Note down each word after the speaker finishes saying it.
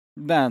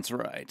That's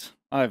right.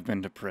 I've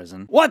been to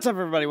prison. What's up,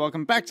 everybody?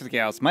 Welcome back to the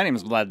Chaos. My name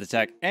is Vlad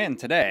the-tek, and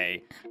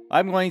today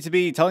I'm going to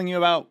be telling you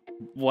about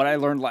what I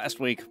learned last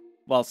week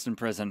whilst in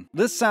prison.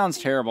 This sounds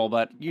terrible,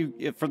 but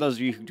for those of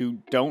you who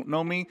don't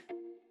know me,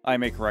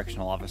 I'm a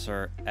correctional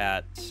officer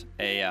at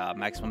a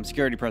maximum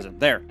security prison.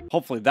 There.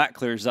 Hopefully that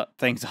clears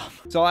things up.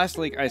 So last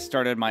week I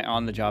started my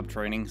on-the-job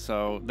training,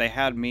 so they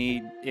had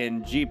me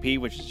in GP,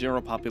 which is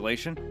general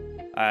population.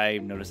 I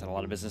noticed that a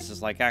lot of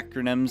businesses like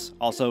acronyms.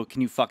 Also, can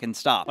you fucking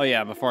stop? Oh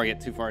yeah, before I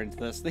get too far into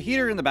this, the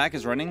heater in the back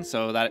is running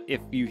so that if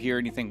you hear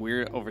anything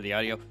weird over the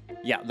audio,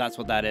 yeah, that's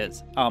what that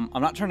is. I'm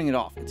not turning it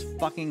off. It's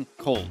fucking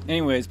cold.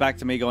 Anyways, back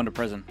to me going to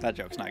prison. That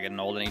joke's not getting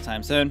old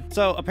anytime soon.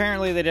 So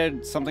apparently they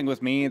did something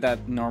with me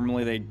that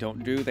normally they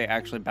don't do. They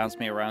actually bounced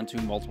me around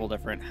to multiple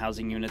different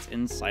housing units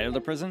inside of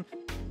the prison,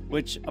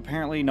 which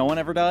apparently no one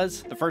ever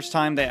does. The first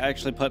time they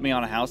actually put me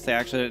on a house, they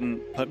actually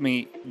didn't put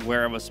me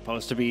where I was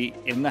supposed to be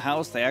in the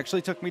house. They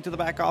actually took me to the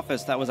back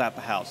office that was at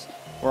the house,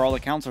 where all the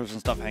counselors and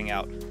stuff hang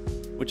out,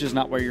 which is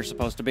not where you're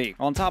supposed to be.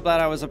 On top of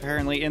that, I was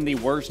apparently in the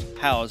worst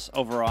house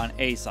over on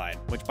A side,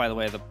 which, by the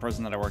way, the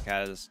prison that I work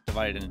at is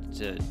divided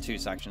into two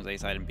sections, A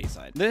side and B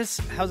side. This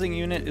housing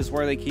unit is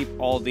where they keep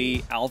all the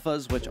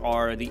alphas, which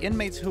are the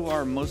inmates who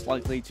are most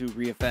likely to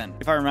reoffend.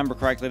 If I remember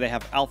correctly, they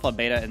have alpha,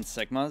 beta, and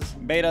sigmas.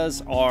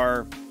 Betas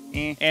are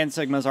and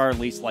sigmas are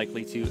least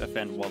likely to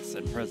offend whilst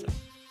in prison,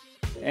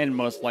 and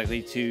most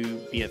likely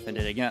to be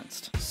offended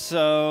against.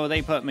 So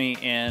they put me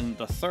in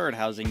the third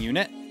housing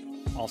unit,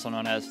 also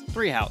known as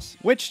 3 House,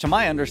 which to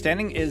my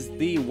understanding is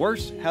the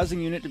worst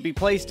housing unit to be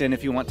placed in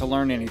if you want to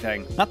learn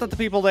anything. Not that the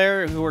people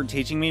there who were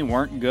teaching me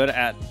weren't good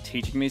at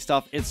teaching me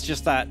stuff, it's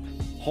just that,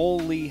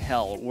 holy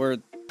hell, were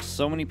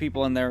so many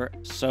people in there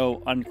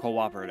so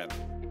uncooperative.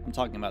 I'm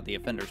talking about the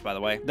offenders, by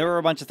the way. There were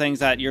a bunch of things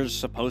that you're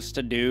supposed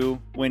to do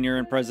when you're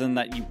in prison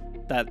that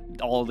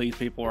all of these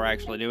people were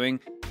actually doing.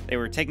 They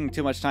were taking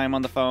too much time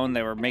on the phone.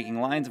 They were making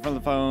lines in front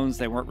of the phones.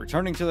 They weren't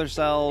returning to their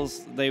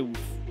cells.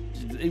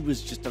 It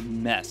was just a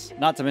mess.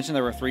 Not to mention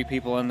there were 3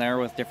 people in there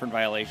with different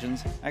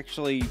violations.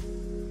 Actually,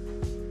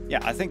 yeah,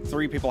 I think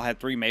 3 people had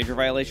 3 major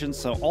violations,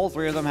 so all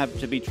 3 of them have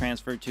to be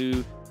transferred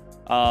to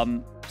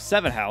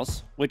 7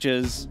 House, which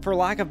is, for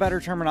lack of better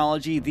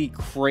terminology, the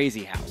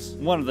crazy house.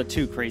 One of the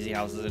 2 crazy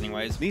houses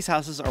anyways. These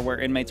houses are where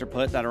inmates are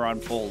put that are on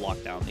full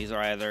lockdown. These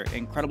are either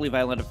incredibly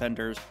violent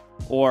offenders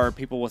or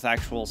people with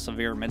actual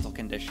severe mental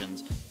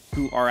conditions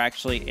who are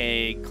actually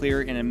a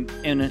clear and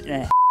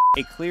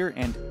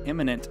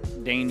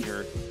imminent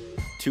danger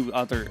to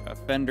other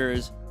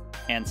offenders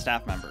and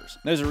staff members.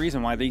 There's a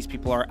reason why these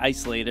people are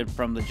isolated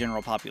from the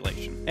general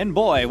population. And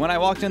boy, when I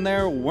walked in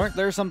there, weren't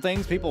there some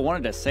things people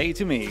wanted to say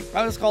to me.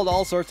 I was called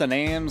all sorts of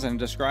names and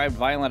described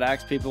violent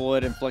acts people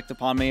would inflict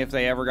upon me if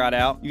they ever got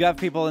out. You have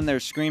people in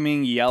there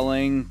screaming,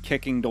 yelling,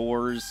 kicking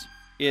doors.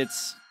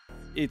 It's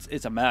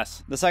a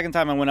mess. The second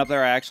time I went up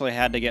there, I actually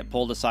had to get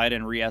pulled aside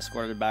and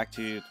re-escorted back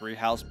to 3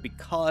 House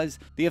because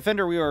the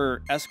offender we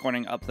were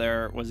escorting up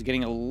there was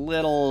getting a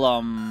little,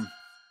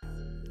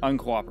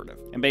 uncooperative.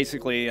 And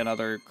basically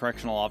another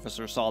correctional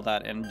officer saw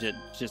that and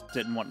just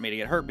didn't want me to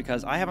get hurt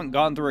because I haven't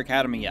gone through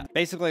academy yet.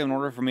 Basically, in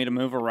order for me to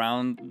move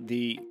around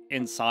the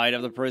inside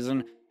of the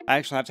prison, I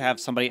actually have to have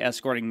somebody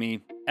escorting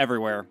me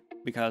everywhere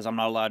because I'm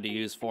not allowed to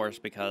use force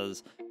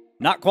because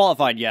not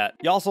qualified yet.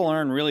 You also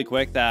learn really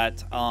quick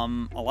that a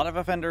lot of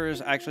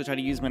offenders actually try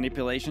to use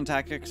manipulation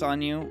tactics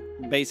on you,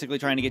 basically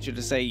trying to get you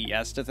to say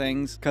yes to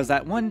things, because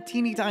that one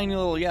teeny tiny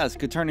little yes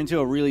could turn into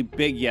a really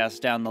big yes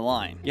down the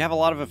line. You have a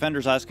lot of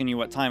offenders asking you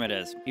what time it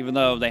is, even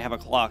though they have a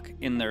clock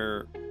in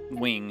their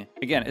wing.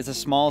 Again, it's a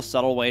small,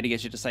 subtle way to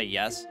get you to say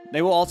yes.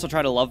 They will also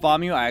try to love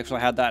bomb you. I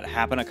actually had that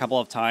happen a couple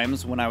of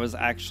times when I was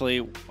actually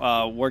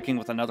working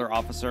with another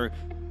officer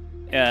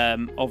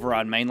over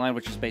on mainline,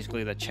 which is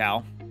basically the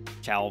chow.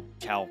 Chow.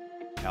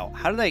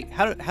 How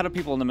do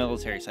people in the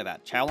military say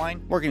that? Chow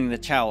line? Working the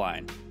chow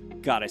line.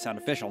 God, I sound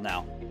official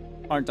now.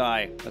 Aren't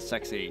I a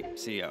sexy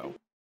CO?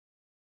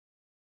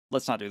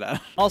 Let's not do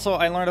that. Also,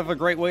 I learned of a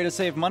great way to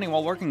save money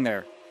while working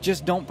there.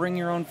 Just don't bring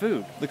your own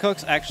food. The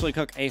cooks actually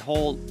cook a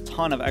whole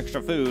ton of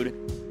extra food,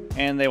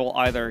 and they will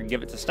either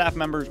give it to staff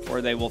members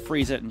or they will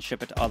freeze it and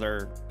ship it to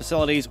other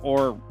facilities,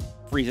 or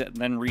freeze it and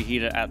then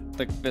reheat it at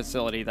the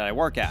facility that I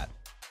work at.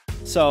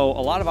 So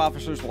a lot of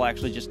officers will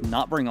actually just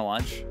not bring a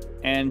lunch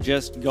and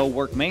just go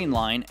work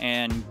mainline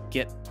and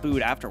get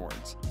food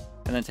afterwards,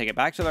 and then take it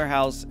back to their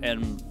house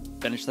and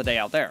finish the day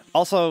out there.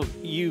 Also,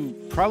 you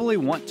probably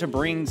want to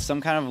bring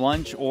some kind of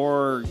lunch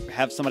or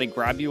have somebody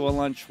grab you a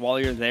lunch while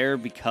you're there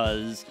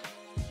because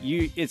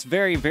it's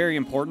very, very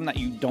important that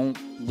you don't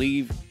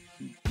leave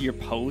your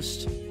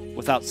post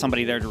without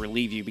somebody there to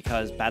relieve you,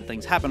 because bad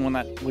things happen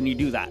when you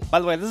do that. By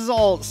the way, this is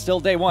all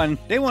still day 1.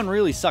 Day 1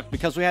 really sucked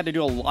because we had to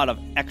do a lot of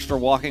extra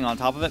walking on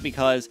top of it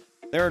because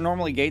there are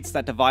normally gates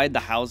that divide the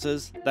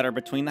houses that are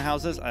between the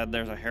houses.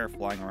 There's a hair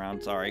flying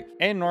around, sorry.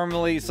 And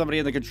normally somebody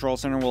in the control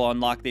center will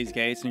unlock these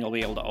gates and you'll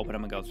be able to open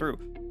them and go through.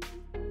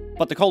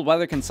 But the cold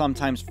weather can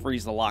sometimes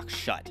freeze the lock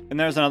shut. And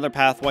there's another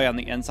pathway on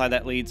the inside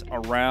that leads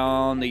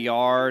around the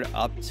yard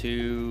up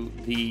to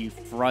the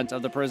front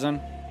of the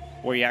prison.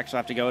 where you actually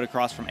have to go to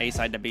cross from A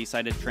side to B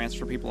side to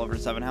transfer people over to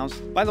 7 house.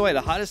 By the way,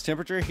 the hottest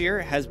temperature here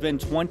has been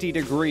 20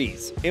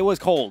 degrees. It was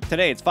cold.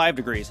 Today it's 5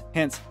 degrees,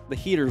 hence the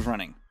heater's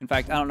running. In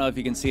fact, I don't know if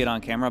you can see it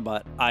on camera,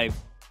 but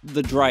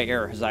the dry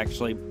air has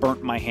actually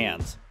burnt my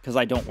hands because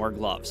I don't wear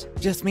gloves.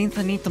 Just means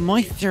I need to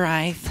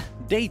moisturize.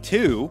 Day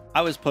 2,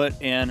 I was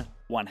put in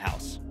 1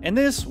 house. And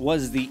this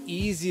was the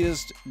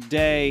easiest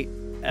day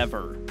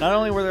ever. Not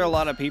only were there a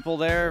lot of people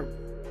there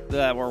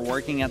that were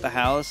working at the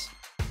house,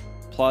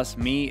 plus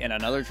me and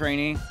another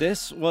trainee,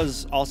 this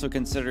was also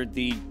considered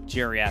the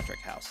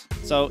geriatric house.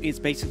 So it's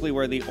basically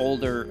where the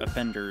older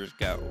offenders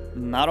go.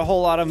 Not a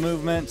whole lot of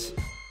movement,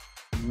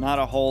 not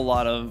a whole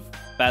lot of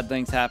bad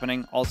things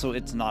happening. Also,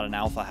 it's not an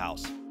alpha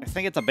house. I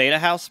think it's a beta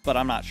house, but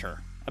I'm not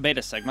sure. A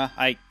beta sigma,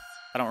 I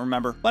don't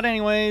remember. But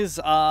anyways,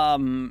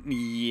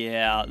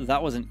 yeah,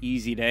 that was an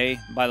easy day.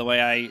 By the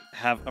way, I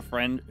have a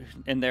friend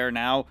in there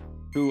now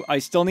who I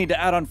still need to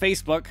add on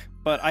Facebook,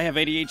 but I have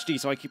ADHD,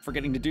 so I keep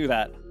forgetting to do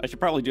that. I should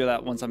probably do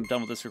that once I'm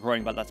done with this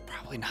recording, but that's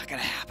probably not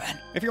gonna happen.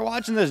 If you're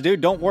watching this,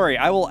 dude, don't worry.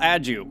 I will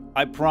add you.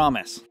 I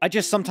promise. I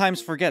just sometimes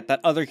forget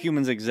that other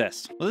humans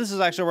exist. Well, this is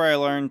actually where I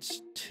learned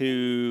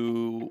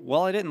to...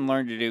 Well, I didn't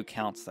learn to do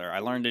counts there. I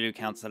learned to do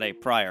counts the day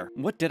prior.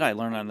 What did I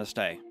learn on this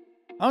day?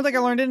 I don't think I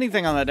learned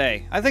anything on that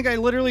day. I think I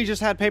literally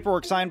just had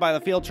paperwork signed by the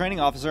field training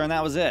officer and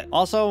that was it.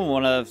 Also,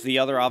 one of the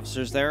other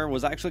officers there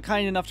was actually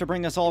kind enough to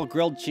bring us all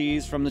grilled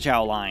cheese from the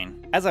chow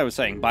line. As I was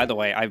saying, by the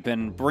way, I've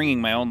been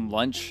bringing my own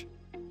lunch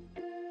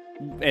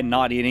and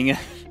not eating it.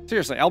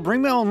 Seriously, I'll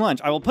bring my own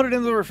lunch. I will put it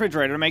in the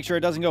refrigerator to make sure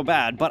it doesn't go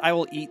bad, but I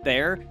will eat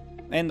there.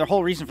 And the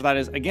whole reason for that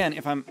is, again,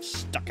 if I'm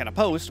stuck at a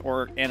post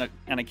and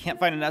I can't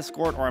find an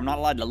escort or I'm not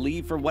allowed to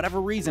leave for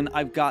whatever reason,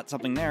 I've got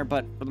something there.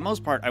 But for the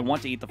most part, I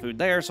want to eat the food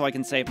there so I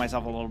can save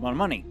myself a little bit of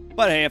money.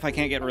 But hey, if I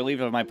can't get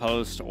relieved of my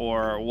post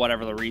or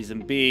whatever the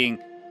reason being,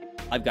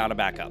 I've got a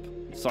backup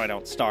so I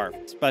don't starve,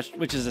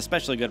 which is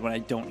especially good when I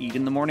don't eat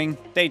in the morning.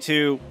 Day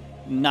 2,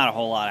 not a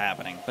whole lot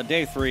happening. But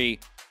day 3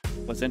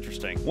 was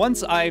interesting.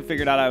 Once I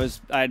figured out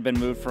I had been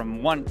moved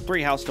from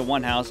 3 house to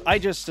 1 house, I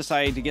just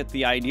decided to get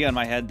the idea in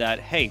my head that,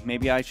 hey,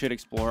 maybe I should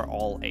explore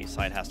all A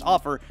side has to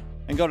offer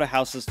and go to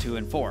houses 2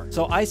 and 4.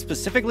 So I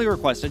specifically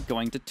requested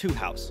going to 2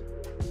 house,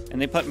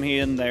 and they put me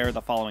in there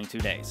the following 2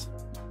 days.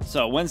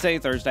 So Wednesday,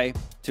 Thursday,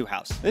 2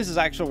 house. This is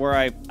actually where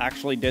I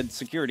actually did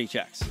security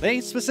checks.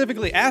 They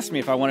specifically asked me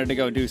if I wanted to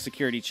go do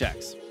security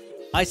checks.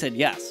 I said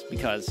yes,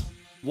 because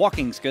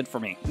walking's good for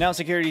me. Now,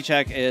 security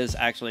check is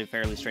actually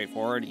fairly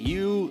straightforward.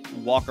 You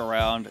walk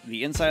around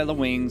the inside of the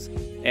wings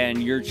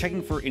and you're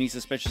checking for any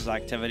suspicious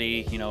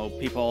activity, you know,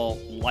 people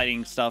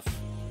lighting stuff.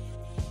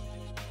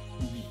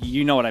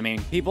 You know what I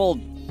mean. People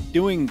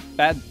doing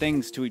bad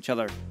things to each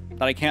other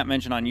that I can't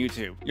mention on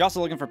YouTube. You're also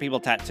looking for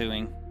people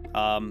tattooing,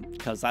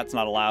 because that's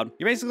not allowed.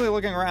 You're basically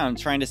looking around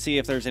trying to see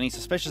if there's any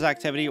suspicious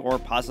activity or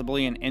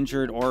possibly an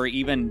injured or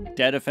even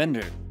dead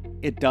offender.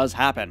 It does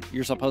happen.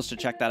 You're supposed to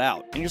check that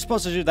out. And you're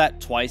supposed to do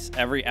that twice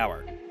every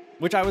hour.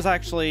 Which I was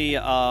actually,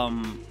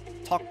 I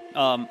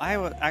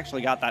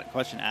actually got that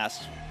question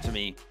asked to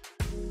me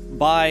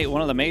by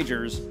one of the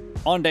majors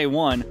on day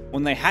 1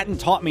 when they hadn't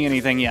taught me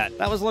anything yet.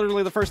 That was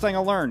literally the first thing I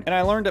learned. And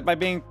I learned it by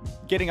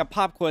getting a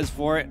pop quiz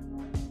for it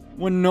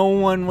when no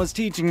one was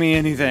teaching me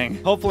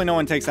anything. Hopefully no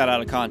one takes that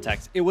out of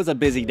context. It was a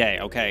busy day,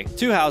 okay?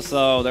 2 house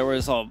though, there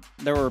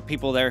were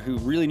people there who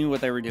really knew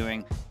what they were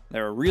doing. They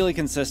were really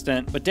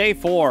consistent, but day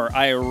 4,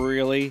 I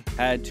really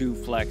had to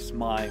flex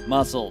my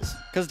muscles.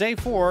 Because day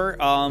 4,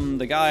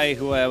 the guy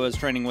who I was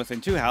training with in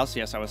 2 house,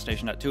 yes, I was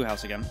stationed at 2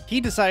 house again, he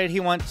decided he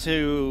wanted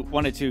to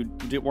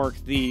work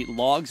the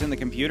logs in the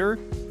computer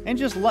and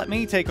just let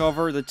me take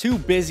over the 2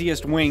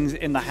 busiest wings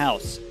in the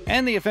house.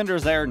 And the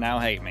offenders there now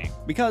hate me.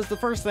 Because the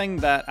first thing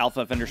that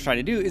alpha offenders try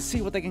to do is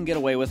see what they can get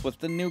away with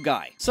the new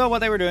guy. So what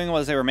they were doing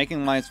was they were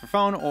making lines for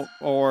phone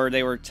or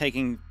they were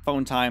taking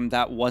phone time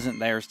that wasn't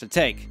theirs to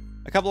take.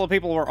 A couple of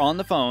people were on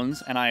the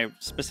phones, and I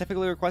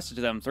specifically requested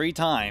to them 3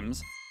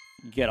 times,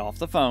 get off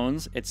the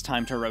phones, it's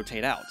time to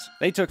rotate out.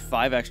 They took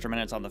 5 extra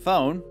minutes on the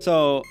phone,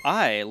 so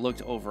I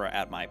looked over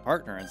at my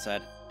partner and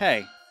said,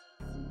 hey,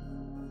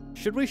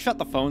 should we shut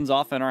the phones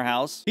off in our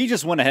house? He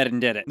just went ahead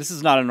and did it. This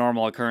is not a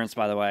normal occurrence,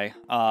 by the way.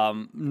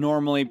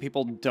 Normally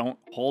people don't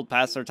hold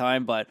past their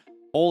time, but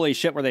holy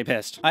shit were they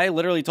pissed. I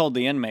literally told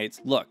the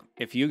inmates, look,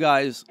 if you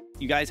guys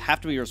have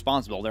to be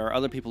responsible. There are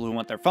other people who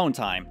want their phone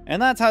time. And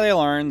that's how they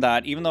learned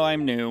that even though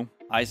I'm new,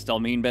 I still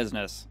mean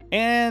business.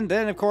 And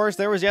then, of course,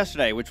 there was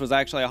yesterday, which was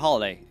actually a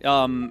holiday.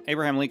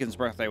 Abraham Lincoln's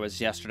birthday was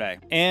yesterday.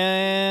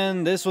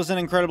 And this was an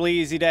incredibly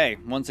easy day.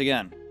 Once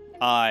again,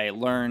 I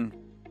learned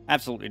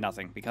absolutely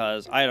nothing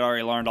because I had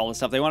already learned all the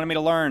stuff they wanted me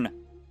to learn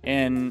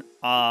in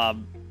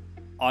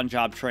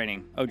on-job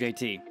training,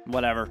 OJT,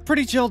 whatever.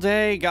 Pretty chill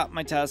day, got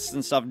my tests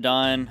and stuff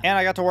done, and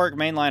I got to work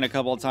mainline a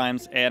couple of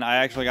times, and I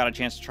actually got a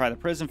chance to try the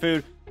prison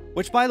food,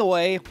 which, by the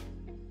way,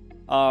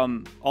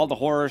 all the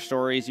horror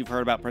stories you've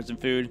heard about prison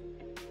food,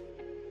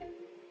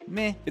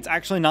 meh, it's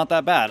actually not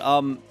that bad.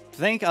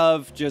 Think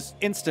of just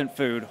instant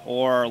food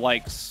or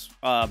like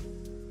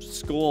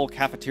school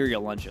cafeteria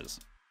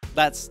lunches.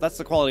 That's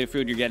the quality of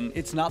food you're getting.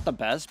 It's not the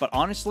best, but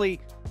honestly,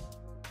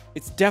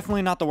 it's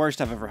definitely not the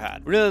worst I've ever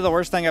had. Really, the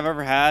worst thing I've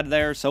ever had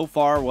there so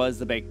far was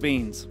the baked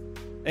beans.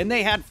 And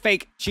they had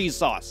fake cheese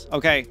sauce,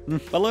 okay?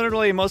 But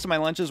literally, most of my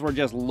lunches were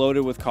just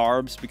loaded with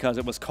carbs because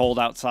it was cold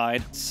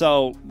outside.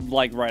 So,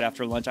 like, right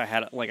after lunch, I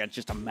had, like,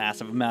 just a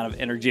massive amount of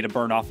energy to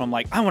burn off. I'm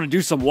like, I want to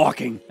do some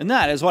walking. And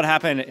that is what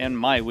happened in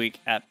my week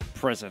at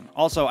prison.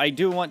 Also, I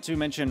do want to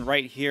mention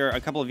right here,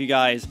 a couple of you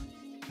guys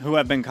who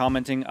have been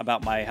commenting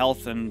about my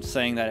health and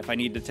saying that if I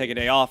need to take a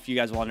day off, you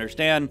guys will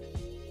understand.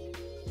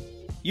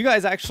 You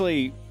guys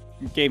actually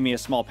gave me a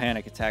small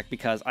panic attack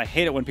because I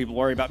hate it when people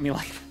worry about me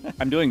like that.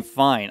 I'm doing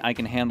fine. I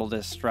can handle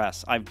this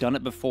stress. I've done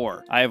it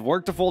before. I have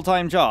worked a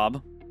full-time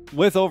job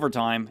with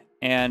overtime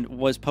and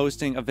was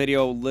posting a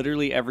video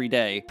literally every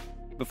day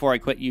before I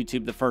quit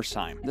YouTube the first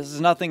time. This is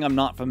nothing I'm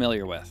not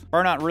familiar with.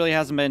 Burnout really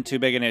hasn't been too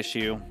big an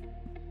issue.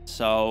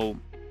 So,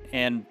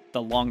 and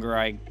the longer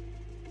I,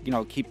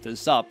 keep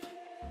this up,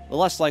 the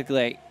less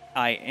likely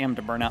I am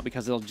to burn out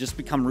because it'll just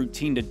become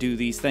routine to do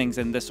these things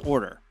in this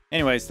order.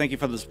 Anyways, thank you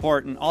for the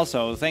support, and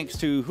also thanks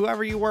to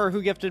whoever you were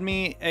who gifted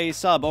me a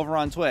sub over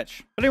on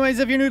Twitch. But anyways,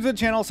 if you're new to the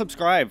channel,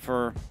 subscribe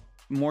for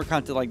more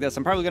content like this.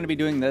 I'm probably going to be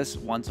doing this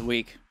once a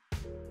week.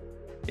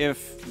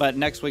 But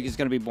next week is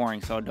going to be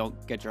boring, so don't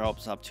get your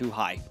hopes up too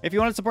high. If you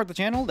want to support the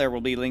channel, there will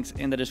be links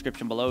in the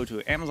description below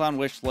to Amazon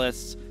wish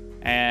lists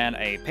and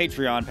a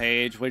Patreon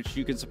page, which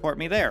you can support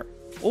me there.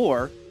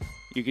 Or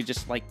you could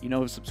just,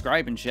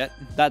 subscribe and shit.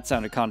 That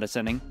sounded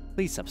condescending.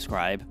 Please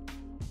subscribe.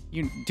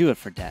 You do it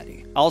for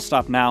daddy. I'll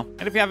stop now.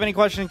 And if you have any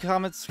questions,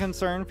 comments,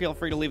 concern, feel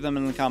free to leave them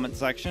in the comment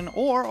section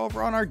or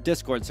over on our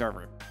Discord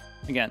server.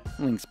 Again,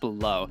 links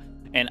below.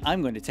 And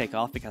I'm going to take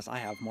off because I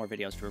have more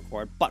videos to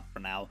record. But for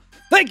now,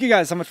 thank you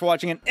guys so much for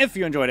watching. And if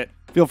you enjoyed it,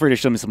 feel free to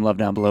show me some love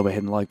down below by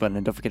hitting the like button.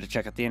 And don't forget to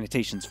check out the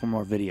annotations for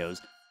more videos.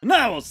 And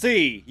I will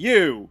see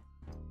you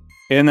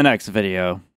in the next video.